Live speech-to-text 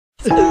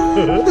Hey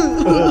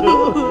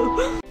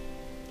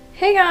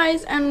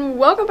guys, and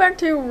welcome back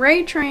to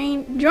Ray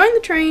Train. Join the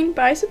train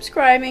by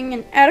subscribing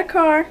and add a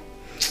car.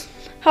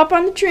 Hop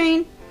on the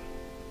train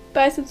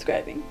by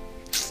subscribing.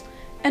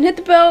 And hit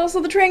the bell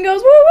so the train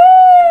goes woo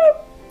woo!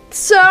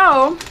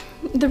 So,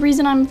 the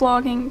reason I'm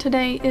vlogging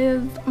today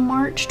is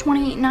March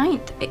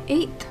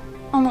 8th,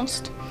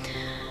 almost.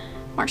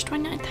 March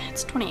 29th,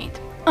 it's 28th.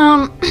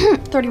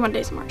 31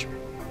 days of March.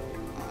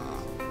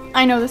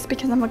 I know this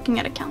because I'm looking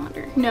at a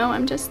calendar. No,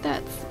 I'm just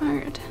that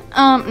smart.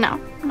 No,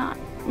 not.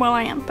 Well,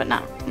 I am, but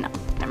no,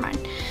 never mind.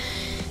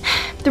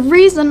 The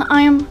reason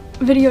I am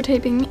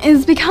videotaping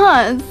is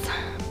because,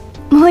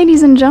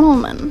 ladies and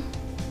gentlemen.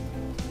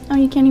 Oh,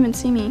 you can't even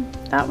see me.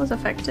 That was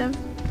effective.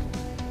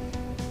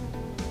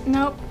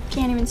 Nope,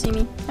 can't even see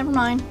me. Never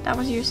mind, that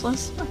was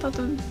useless. I thought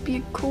that would be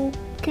a cool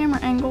camera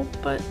angle,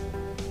 but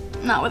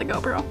not with a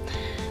GoPro.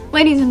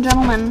 Ladies and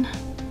gentlemen,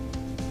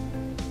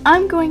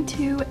 I'm going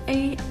to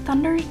a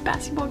Thunder's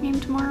basketball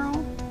game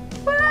tomorrow.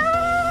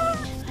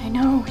 I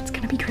know, it's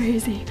gonna be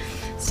crazy.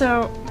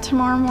 So,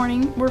 tomorrow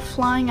morning, we're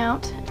flying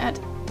out at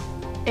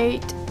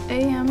 8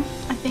 a.m.,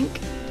 I think.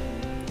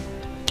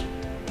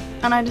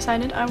 And I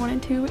decided I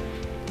wanted to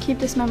keep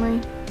this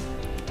memory.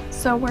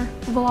 So we're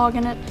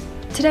vlogging it.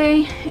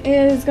 Today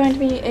is going to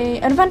be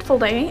an eventful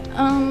day.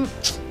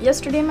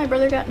 Yesterday my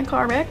brother got in a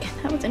car wreck.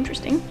 That was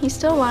interesting. He's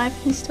still alive,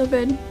 he's still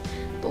good.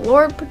 The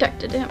Lord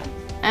protected him.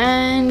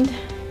 And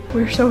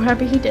we're so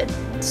happy he did.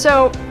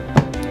 So,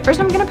 first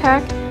I'm gonna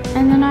pack,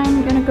 and then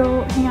I'm gonna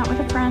go hang out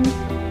with a friend.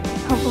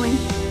 Hopefully.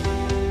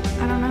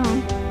 I don't know.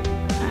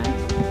 I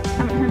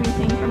haven't heard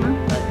anything from her,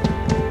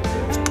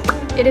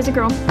 but it is a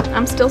girl.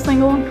 I'm still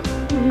single.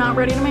 I'm not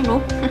ready to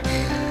mingle.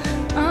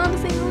 I'm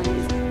single.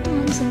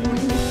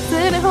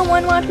 Sit at home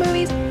and watch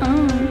movies.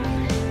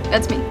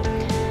 That's me.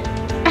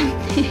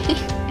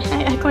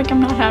 I act like I'm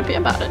not happy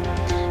about it.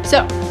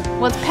 So,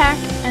 let's pack,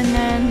 and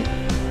then,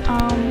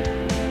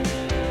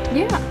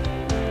 yeah.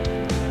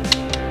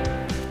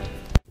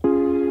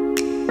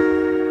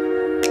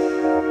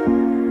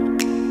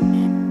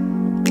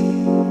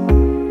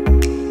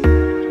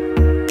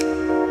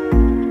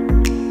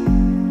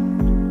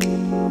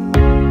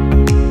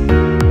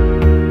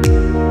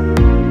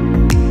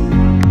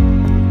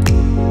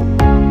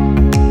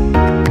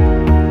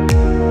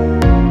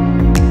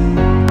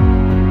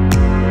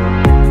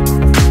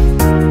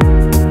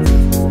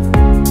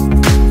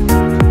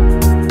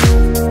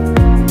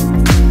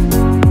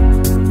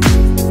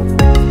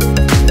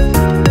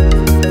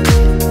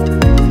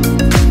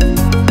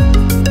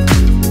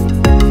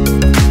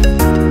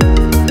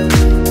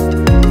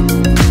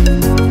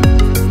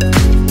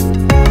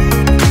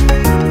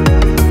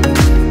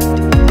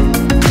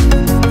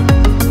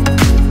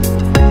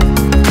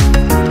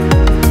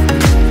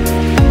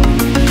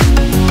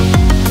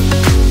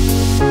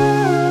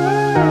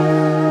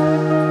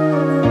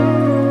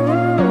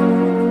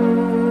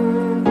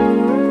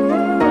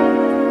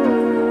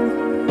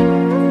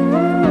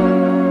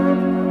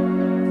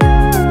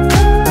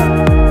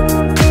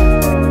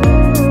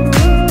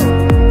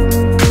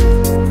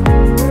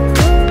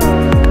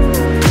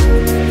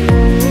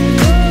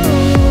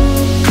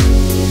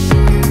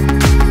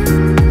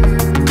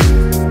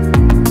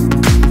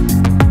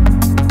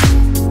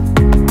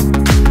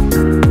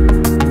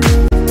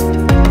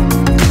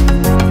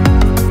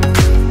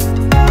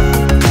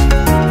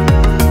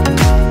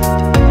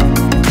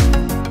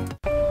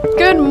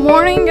 Good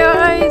morning,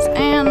 guys,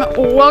 and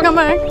welcome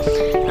back.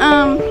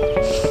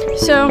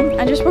 So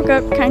I just woke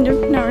up, kind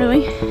of, not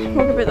really.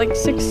 Woke up at like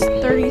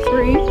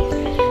 6:33,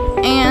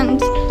 and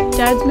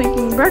Dad's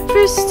making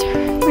breakfast.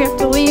 We have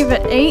to leave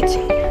at 8.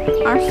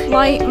 Our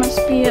flight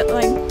must be at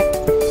like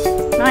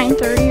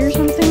 9:30 or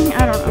something.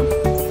 I don't know.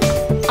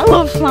 I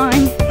love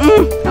flying.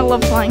 I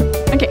love flying.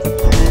 Okay,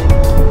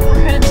 we're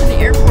headed to the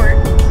airport,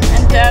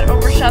 and Dad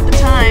overshot the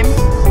time.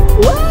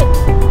 What?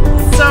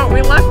 So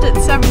we left at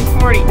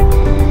 7:40.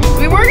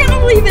 We were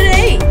gonna leave at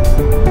 8.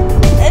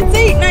 It's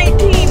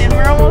 8:19 and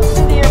we're almost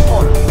to the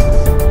airport.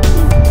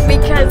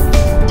 Because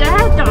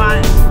Dad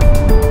thought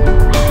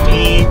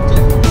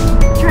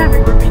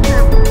traffic would be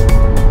terrible.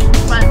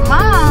 But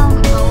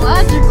Mom, the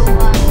logical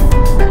one,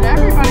 said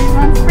everybody's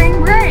on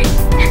spring break.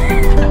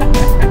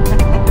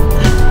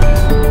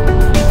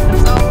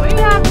 So we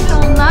have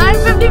till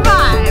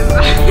 9:55.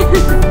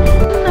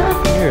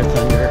 You're a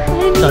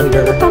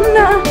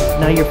thunder.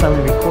 Now you're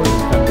finally recording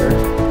thunder.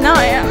 Now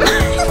I am.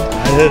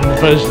 I didn't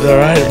push the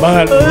right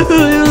button.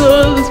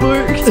 This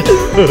works.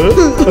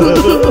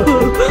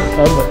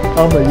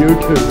 I'm a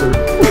YouTuber.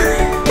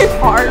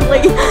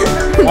 Hardly.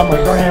 I'm a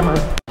grammar.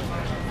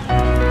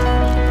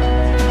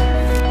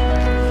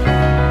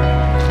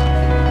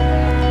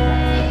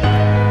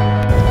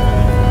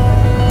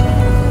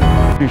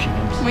 Here she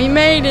comes. We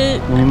made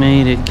it. We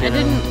made it. I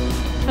didn't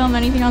film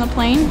anything on the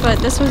plane, but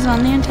this was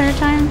on the entire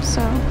time,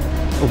 so.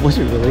 Oh, was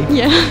it really?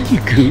 Yeah. You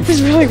goof. It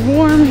was really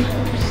warm.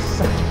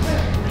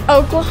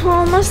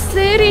 Oklahoma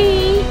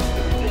City.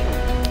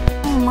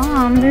 Oh,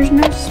 Mom, there's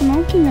no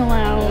smoking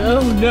allowed.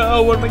 Oh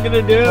no, what am I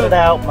gonna do? Put it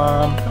out,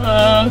 Mom.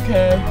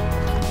 Okay.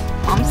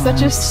 I'm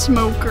such a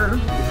smoker.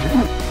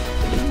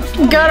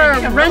 Got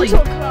our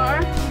rental car.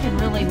 You can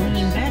really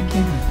lean back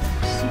here.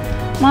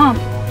 Mom,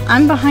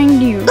 I'm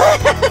behind you.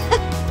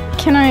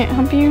 Can I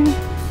help you?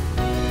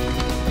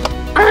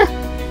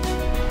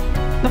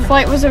 The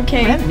flight was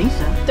okay.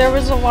 Nisa. There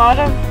was a lot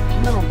of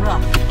A little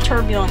rough.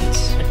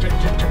 turbulence,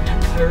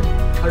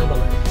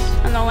 Turbulence.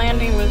 and the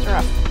landing was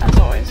rough, as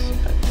always.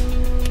 But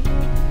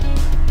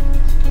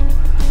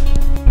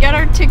got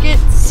our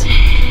tickets,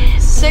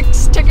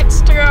 6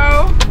 tickets to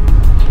go,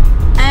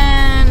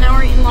 and now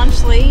we're eating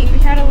lunch late. We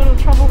had a little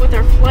trouble with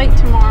our flight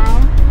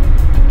tomorrow.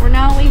 We're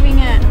now leaving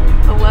at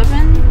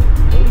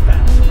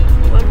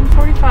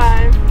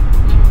 11:45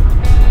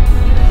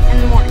 in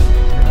the morning.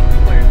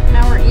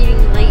 Now we're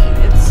eating late.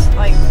 It's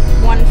like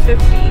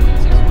 1:50.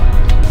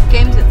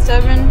 Game's at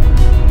 7.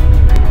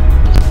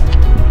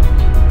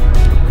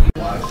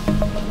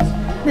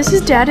 This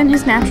is Dad in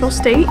his natural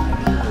state.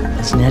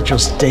 His natural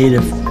state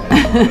of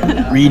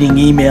reading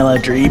email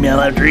after email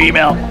after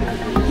email.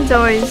 He's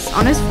always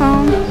on his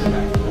phone,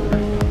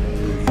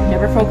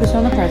 Never focused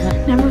on the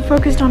present. never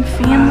focused on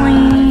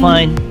family,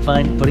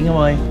 Fine, putting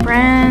away.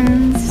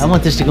 friends. I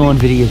want this to go on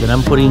video that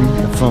I'm putting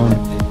the phone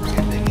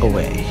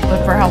away.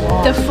 But for how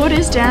long? The foot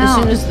is down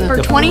soon as the- for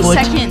the 20 Foot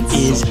seconds.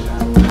 is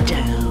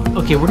down.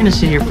 Okay, we're gonna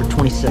sit here for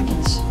 20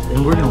 seconds,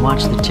 and we're gonna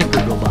watch the ticker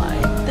go by.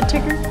 The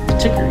ticker. The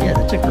ticker, yeah,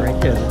 the ticker right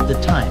there. The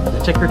time, the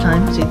ticker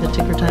time. See the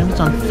ticker time? It's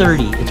on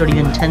 30. It's already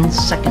been 10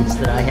 seconds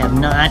that I have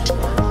not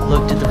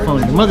looked at the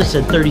phone. Your mother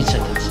said 30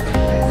 seconds,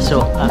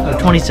 so or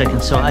 20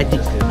 seconds. So I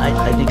think I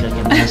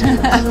can ask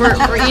her.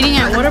 We're eating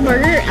at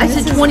Whataburger. I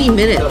said 20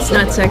 minutes,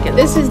 not seconds.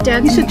 This is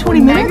Dad's. You said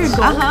 20 minutes? mega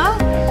goal.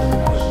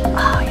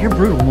 Ah, you're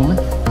brutal, woman.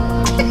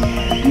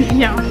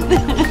 Yeah.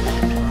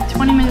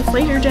 20 minutes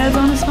later, Dad's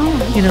on his phone.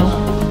 You know,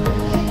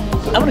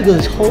 I'm gonna go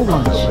this whole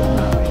lunch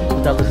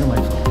without looking at my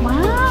phone.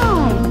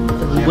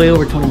 Wow. Way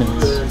over 20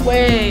 minutes.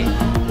 Way.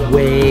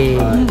 Way.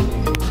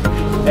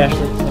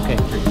 Ashley, okay.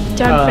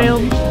 Dad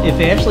failed. If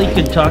Ashley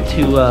could talk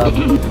to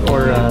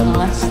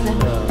Less than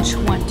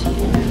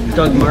 20.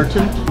 Doug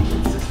Martin.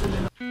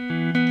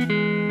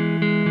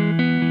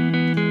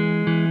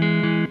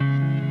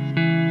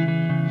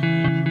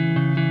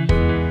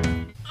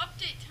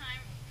 Update time.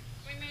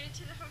 We made it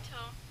to the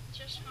hotel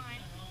just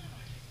fine.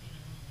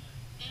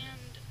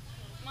 And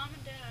Mom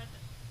and Dad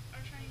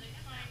are trying to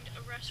find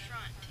a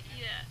restaurant to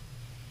eat at.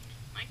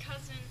 My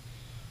cousin,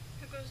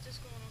 who goes to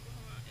school in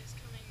Oklahoma, is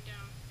coming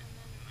down. And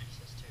then my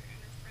sister and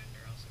her friend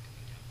are also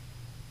coming down.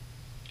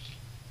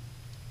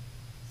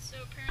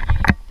 So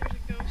apparently there's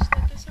a ghost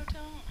at this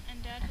hotel,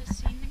 and Dad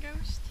has seen the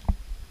ghost.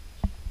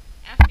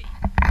 Effie.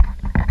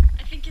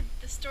 I think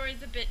the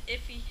story's a bit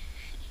iffy.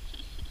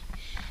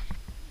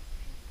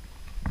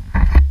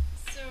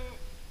 So,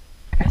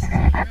 this is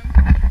our room.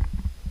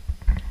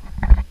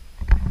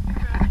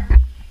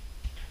 Bathroom.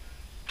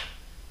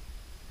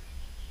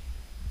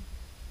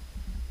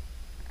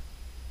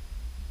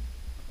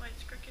 The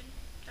light's crooked.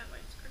 That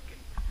light's crooked.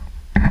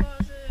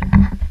 Closet.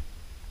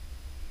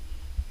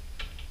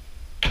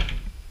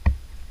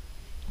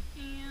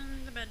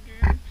 And the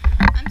bedroom.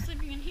 I'm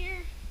sleeping in here.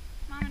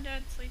 Mom and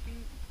Dad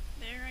sleeping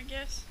there, I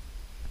guess.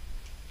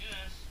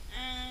 Yes.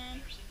 And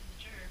Better sit in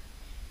the chair.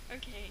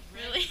 okay,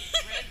 Red, really.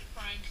 red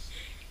prime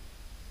steak.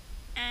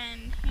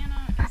 And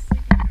Hannah is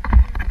sleeping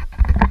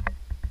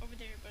over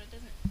there, but it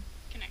doesn't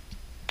connect.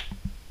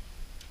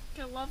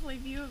 Got a lovely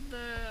view of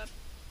the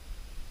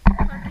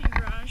parking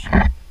garage.